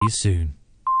you soon.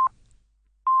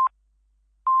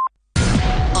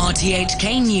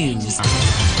 RTHK News.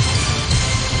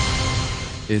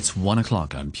 It's 1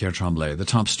 o'clock. I'm Pierre Tremblay. The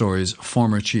top stories: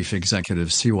 former Chief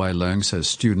Executive C.Y. Leung says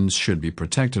students should be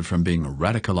protected from being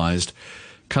radicalized.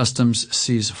 Customs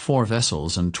sees 4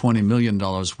 vessels and $20 million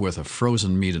worth of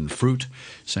frozen meat and fruit,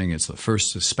 saying it's the first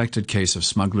suspected case of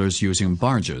smugglers using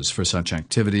barges for such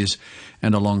activities.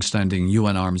 And a long-standing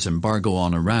UN arms embargo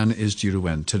on Iran is due to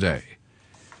end today.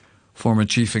 Former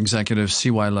Chief Executive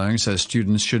C.Y. Leung says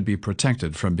students should be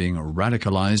protected from being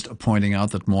radicalized, pointing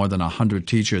out that more than 100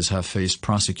 teachers have faced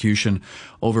prosecution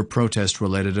over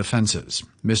protest-related offenses.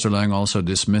 Mr. Leung also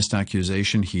dismissed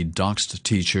accusation he doxed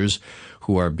teachers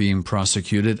who are being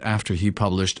prosecuted after he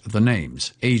published the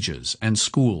names, ages, and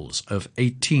schools of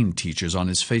 18 teachers on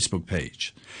his Facebook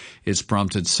page. It's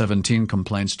prompted 17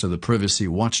 complaints to the privacy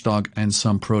watchdog, and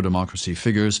some pro-democracy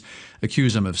figures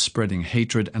accuse him of spreading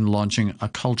hatred and launching a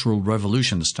cultural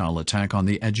revolution-style attack on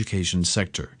the education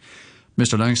sector.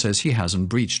 Mr. Leung says he hasn't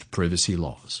breached privacy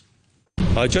laws.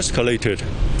 I just collated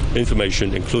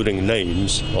information including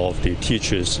names of the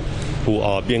teachers who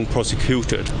are being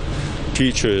prosecuted,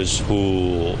 teachers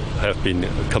who have been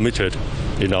committed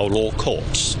in our law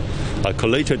courts. I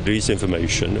collated this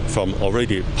information from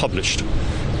already published,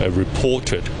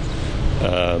 reported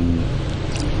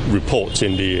reports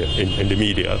in the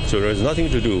media. So there is nothing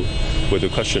to do with the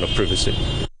question of privacy.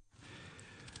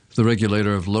 The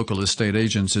regulator of local estate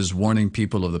agents is warning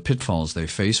people of the pitfalls they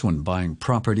face when buying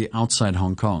property outside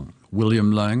Hong Kong.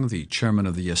 William Leung, the chairman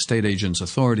of the Estate Agents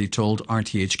Authority, told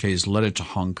RTHK's Letter to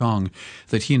Hong Kong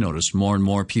that he noticed more and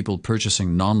more people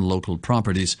purchasing non-local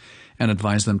properties and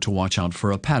advised them to watch out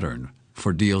for a pattern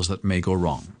for deals that may go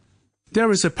wrong.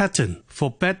 There is a pattern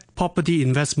for bad property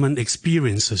investment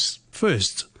experiences.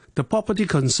 First, the property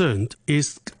concerned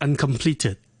is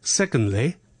uncompleted.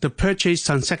 Secondly, the purchase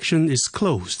transaction is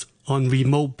closed on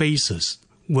remote basis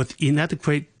with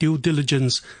inadequate due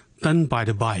diligence done by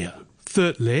the buyer.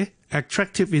 Thirdly,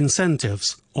 attractive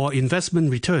incentives or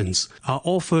investment returns are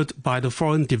offered by the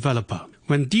foreign developer.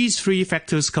 When these 3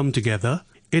 factors come together,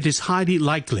 it is highly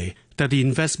likely that the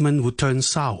investment would turn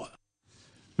sour.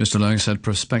 Mr. Leung said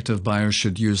prospective buyers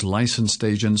should use licensed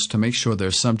agents to make sure they're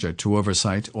subject to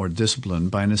oversight or discipline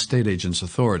by an estate agent's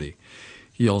authority.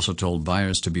 He also told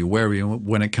buyers to be wary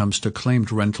when it comes to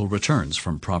claimed rental returns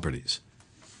from properties.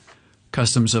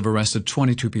 Customs have arrested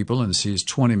 22 people and seized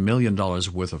 $20 million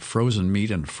worth of frozen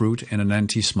meat and fruit in an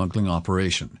anti-smuggling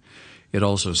operation. It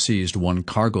also seized 1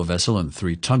 cargo vessel and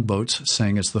 3 tugboats,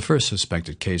 saying it's the first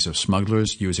suspected case of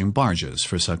smugglers using barges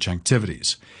for such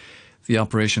activities. The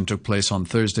operation took place on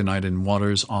Thursday night in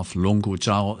waters off Long Gu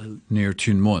Zhao near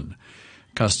Tuen Mun.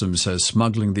 Customs says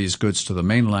smuggling these goods to the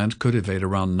mainland could evade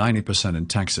around 90% in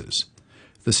taxes.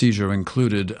 The seizure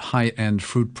included high-end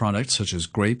fruit products such as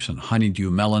grapes and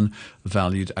honeydew melon,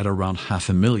 valued at around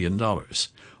 $500,000.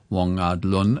 Wong Ad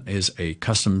Lun is a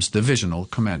customs divisional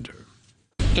commander.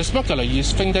 The smuggler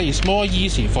think that it's more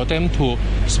easy for them to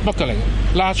smuggling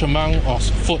large amount of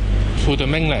food to the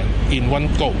mainland in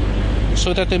one go,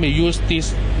 so that they may use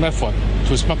this method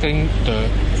to smuggling the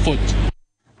food.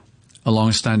 A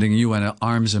long-standing UN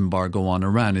arms embargo on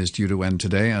Iran is due to end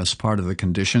today as part of the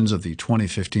conditions of the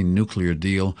 2015 nuclear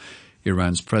deal.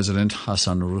 Iran's President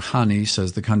Hassan Rouhani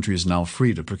says the country is now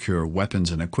free to procure weapons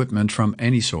and equipment from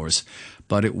any source,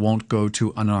 but it wouldn't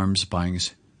go on an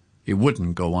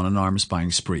arms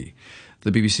buying spree.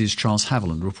 The BBC's Charles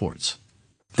Haviland reports.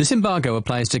 This embargo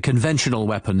applies to conventional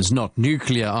weapons, not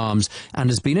nuclear arms, and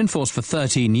has been enforced for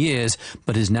 13 years,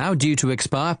 but is now due to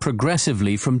expire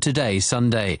progressively from today,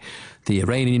 Sunday. The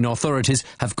Iranian authorities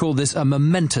have called this a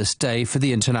momentous day for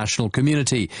the international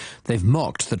community. They've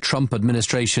mocked the Trump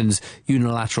administration's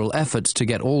unilateral efforts to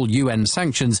get all UN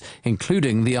sanctions,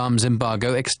 including the arms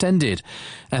embargo, extended,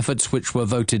 efforts which were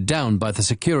voted down by the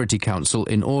Security Council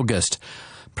in August.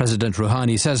 President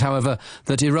Rouhani says, however,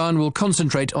 that Iran will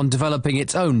concentrate on developing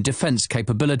its own defense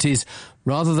capabilities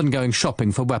rather than going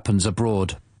shopping for weapons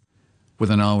abroad.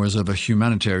 Within hours of a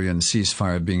humanitarian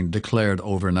ceasefire being declared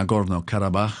over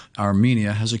Nagorno-Karabakh,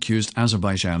 Armenia has accused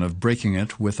Azerbaijan of breaking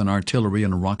it with an artillery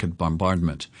and rocket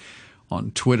bombardment.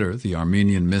 On Twitter, the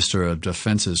Armenian Minister of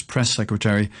Defense's press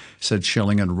secretary said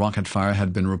shelling and rocket fire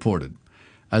had been reported.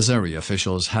 Azeri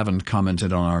officials haven't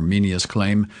commented on Armenia's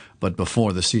claim, but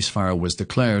before the ceasefire was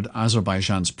declared,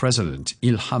 Azerbaijan's president,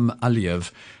 Ilham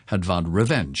Aliyev, had vowed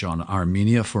revenge on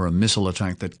Armenia for a missile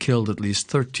attack that killed at least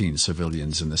 13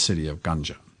 civilians in the city of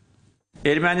Ganja.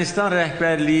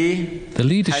 The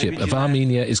leadership of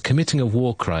Armenia is committing a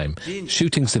war crime.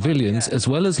 Shooting civilians as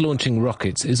well as launching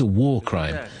rockets is a war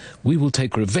crime. We will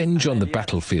take revenge on the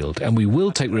battlefield, and we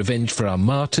will take revenge for our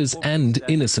martyrs and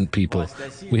innocent people.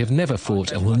 We have never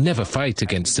fought and will never fight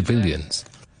against civilians.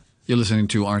 You're listening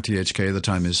to RTHK. The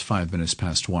time is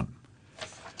 1:05.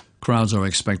 Crowds are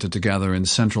expected to gather in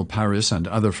central Paris and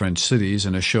other French cities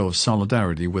in a show of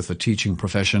solidarity with the teaching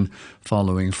profession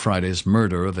following Friday's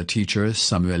murder of a teacher,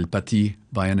 Samuel Paty,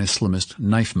 by an Islamist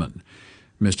knifeman.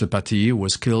 Mr. Paty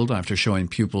was killed after showing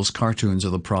pupils cartoons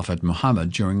of the Prophet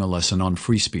Muhammad during a lesson on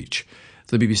free speech.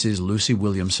 The BBC's Lucy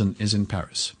Williamson is in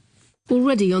Paris.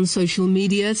 Already on social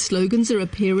media, slogans are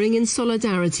appearing in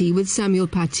solidarity with Samuel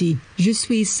Paty. Je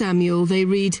suis Samuel, they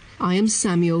read, I am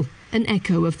Samuel, an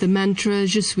echo of the mantra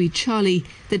Je suis Charlie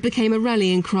that became a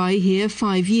rallying cry here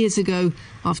 5 years ago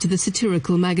after the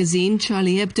satirical magazine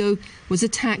Charlie Hebdo was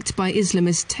attacked by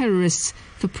Islamist terrorists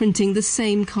for printing the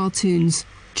same cartoons.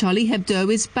 Charlie Hebdo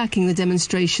is backing the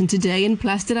demonstration today in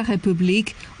Place de la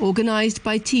République, organised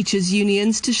by teachers'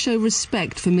 unions to show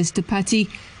respect for Mr. Paty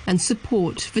and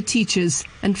support for teachers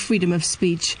and freedom of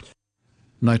speech.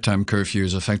 Nighttime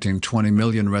curfews affecting 20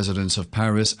 million residents of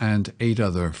Paris and 8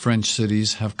 other French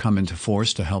cities have come into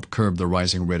force to help curb the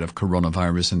rising rate of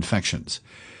coronavirus infections.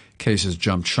 Cases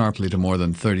jumped sharply to more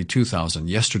than 32,000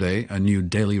 yesterday, a new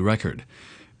daily record.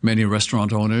 Many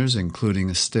restaurant owners, including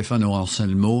Stéphano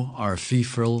Anselmo, are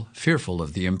fearful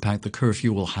of the impact the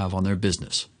curfew will have on their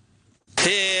business.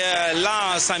 It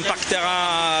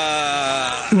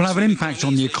will have an impact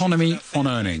on the economy, on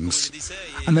earnings.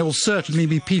 And there will certainly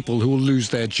be people who will lose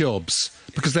their jobs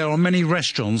because there are many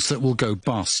restaurants that will go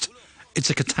bust. It's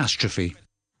a catastrophe.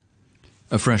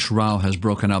 A fresh row has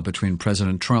broken out between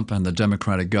President Trump and the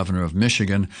Democratic governor of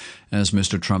Michigan as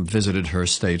Mr. Trump visited her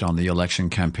state on the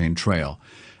election campaign trail.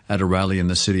 At a rally in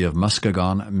the city of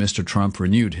Muskegon, Mr. Trump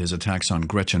renewed his attacks on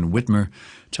Gretchen Whitmer,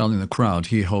 telling the crowd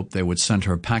he hoped they would send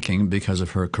her packing because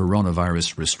of her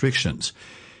coronavirus restrictions.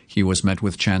 He was met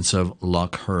with chants of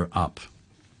lock her up.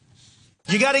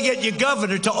 You got to get your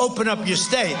governor to open up your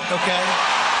state, okay?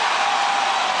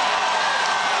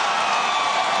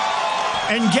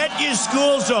 And get your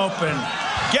schools open.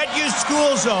 Get your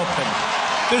schools open.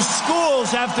 The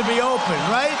schools have to be open,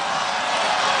 right?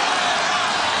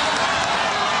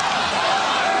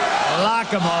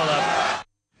 Lock them all up.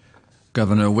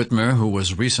 Governor Whitmer, who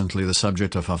was recently the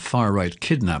subject of a far-right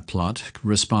kidnap plot,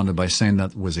 responded by saying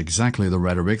that was exactly the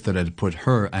rhetoric that had put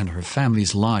her and her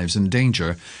family's lives in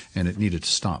danger, and it needed to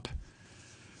stop.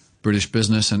 British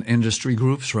business and industry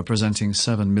groups representing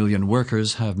 7 million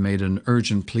workers have made an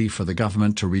urgent plea for the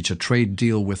government to reach a trade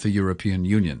deal with the European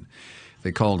Union.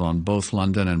 They called on both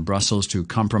London and Brussels to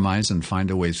compromise and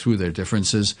find a way through their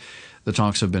differences. The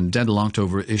talks have been deadlocked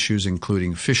over issues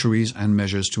including fisheries and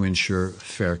measures to ensure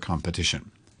fair competition.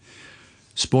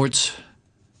 Sports.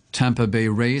 Tampa Bay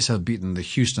Rays have beaten the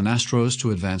Houston Astros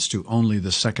to advance to only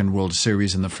the second World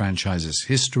Series in the franchise's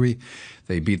history.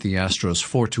 They beat the Astros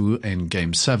 4-2 in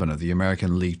Game 7 of the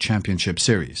American League Championship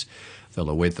Series. They'll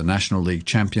await the National League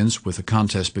champions with a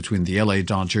contest between the LA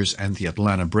Dodgers and the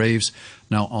Atlanta Braves,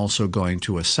 now also going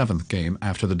to a 7th game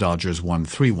after the Dodgers won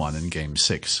 3-1 in Game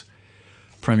 6.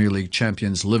 Premier League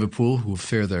champions Liverpool, who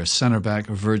fear their centre-back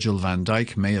Virgil van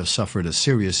Dijk may have suffered a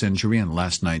serious injury in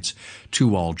last night's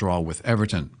 2-2 draw with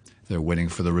Everton. They're waiting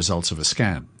for the results of a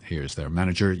scan. Here's their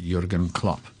manager, Jurgen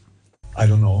Klopp. I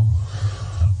don't know,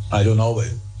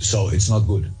 so it's not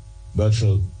good.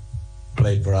 Virgil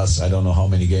played for us, I don't know how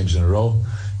many games in a row.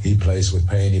 He plays with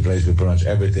pain, he plays with pretty much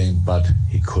everything, but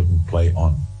he couldn't play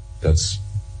on. That's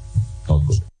not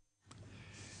good.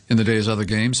 In the day's other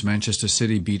games, Manchester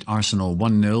City beat Arsenal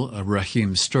 1-0.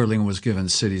 Raheem Sterling was given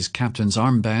City's captain's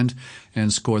armband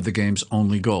and scored the game's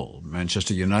only goal.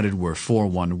 Manchester United were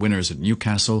 4-1 winners at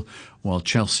Newcastle, while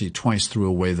Chelsea twice threw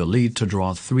away the lead to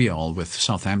draw 3-3 with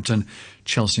Southampton.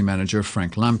 Chelsea manager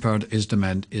Frank Lampard is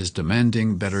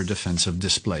demanding better defensive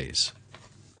displays.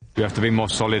 You have to be more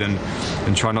solid and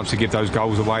try not to give those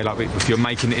goals away. Like if you're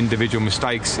making individual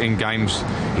mistakes in games,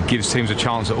 it gives teams a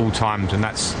chance at all times, and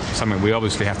that's something we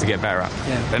obviously have to get better at.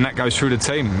 Yeah. And that goes through the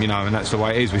team, and that's the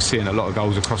way it is. We're seeing a lot of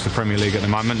goals across the Premier League at the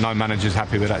moment. No manager's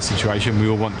happy with that situation. We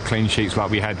all want clean sheets like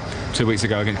we had 2 weeks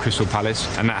ago against Crystal Palace,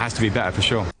 and that has to be better for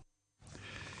sure.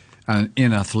 And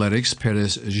in athletics,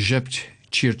 Perez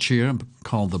Jepchirchir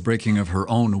called the breaking of her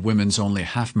own women's-only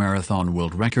half-marathon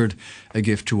world record a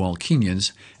gift to all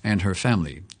Kenyans and her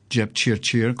family.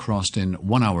 Jepchirchir crossed in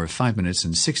 1 hour, 5 minutes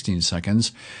and 16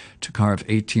 seconds to carve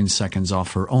 18 seconds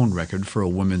off her own record for a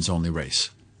women's-only race.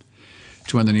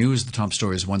 To end the news, the top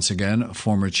stories once again.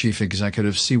 Former Chief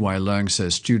Executive C.Y. Leung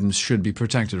says students should be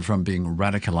protected from being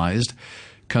radicalized.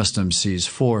 Customs seized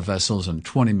 4 vessels and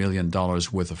 $20 million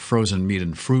worth of frozen meat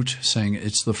and fruit, saying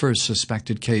it's the first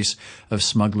suspected case of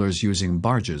smugglers using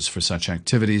barges for such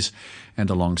activities. And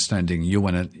a long-standing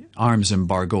UN arms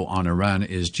embargo on Iran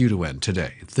is due to end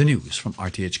today. The news from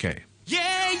RTHK.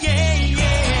 Yeah, yeah,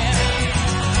 yeah.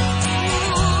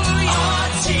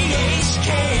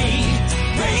 RTHK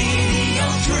Radio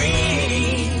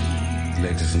 3.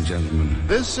 Ladies and gentlemen,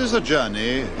 this is a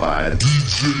journey by a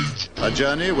DJ. A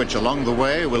journey which along the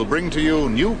way will bring to you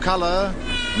new color,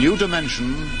 new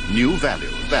dimension, new value,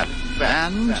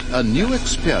 and a new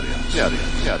experience.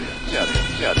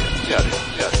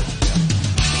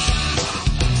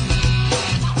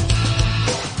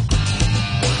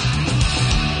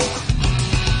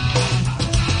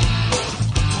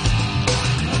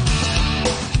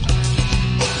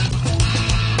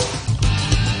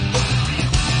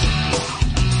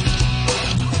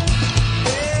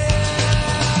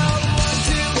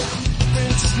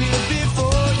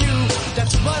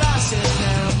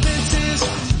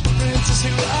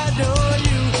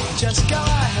 Just go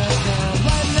ahead now,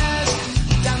 one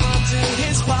last down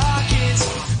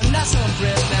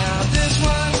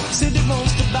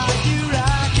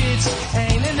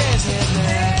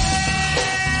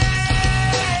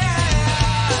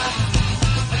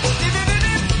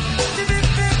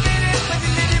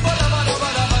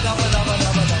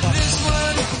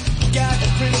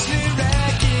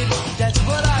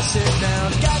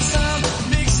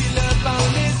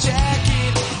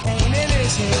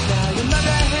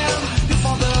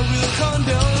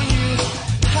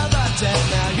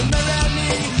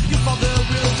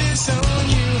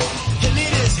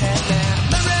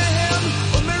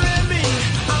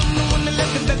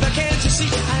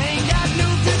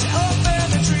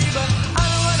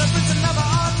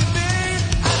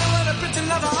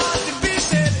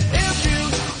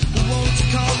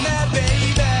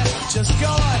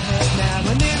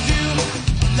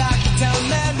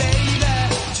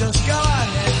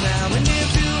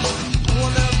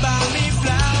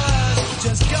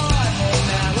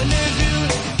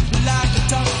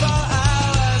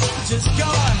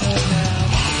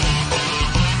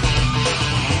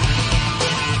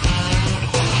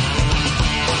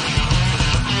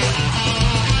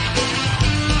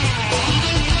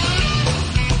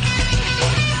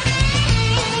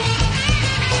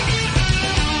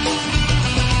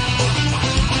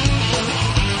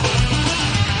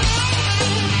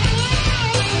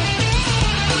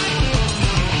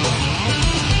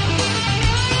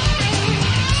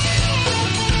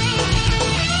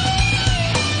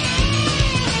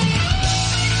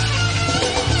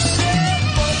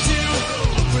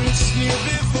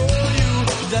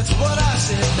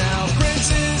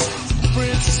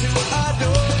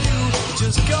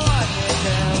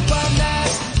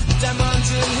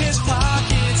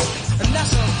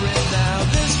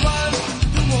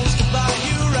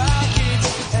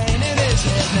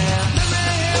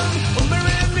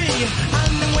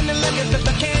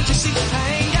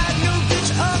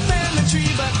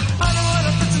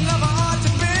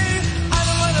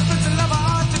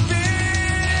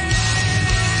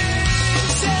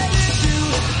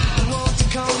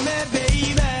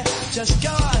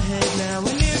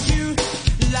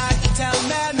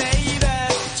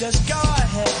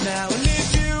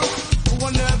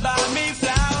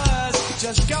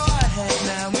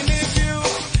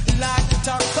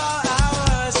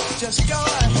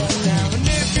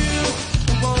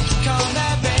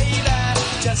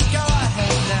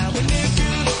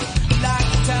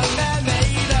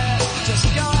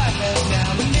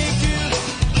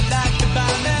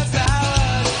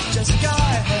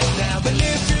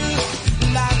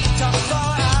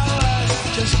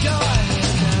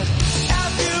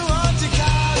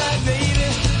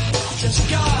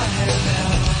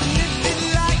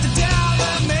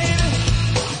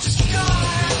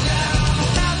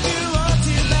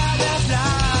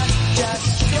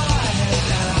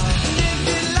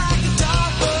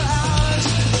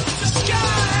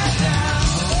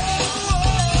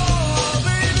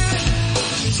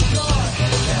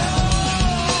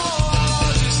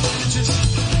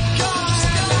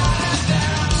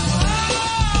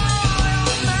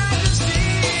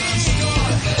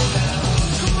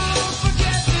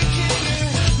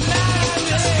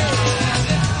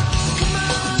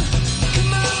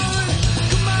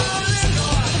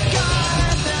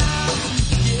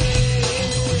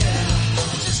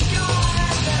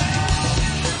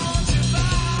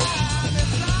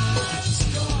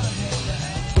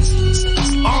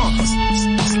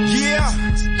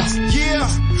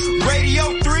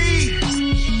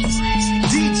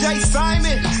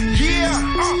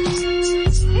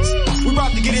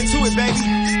it,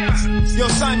 baby. Yo,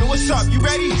 Simon, what's up? You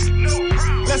ready?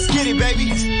 Let's get it, baby.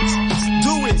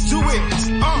 Do it.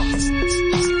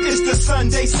 It's the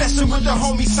Sunday session with the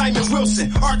homie Simon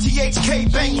Wilson.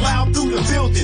 RTHK bang loud through the building.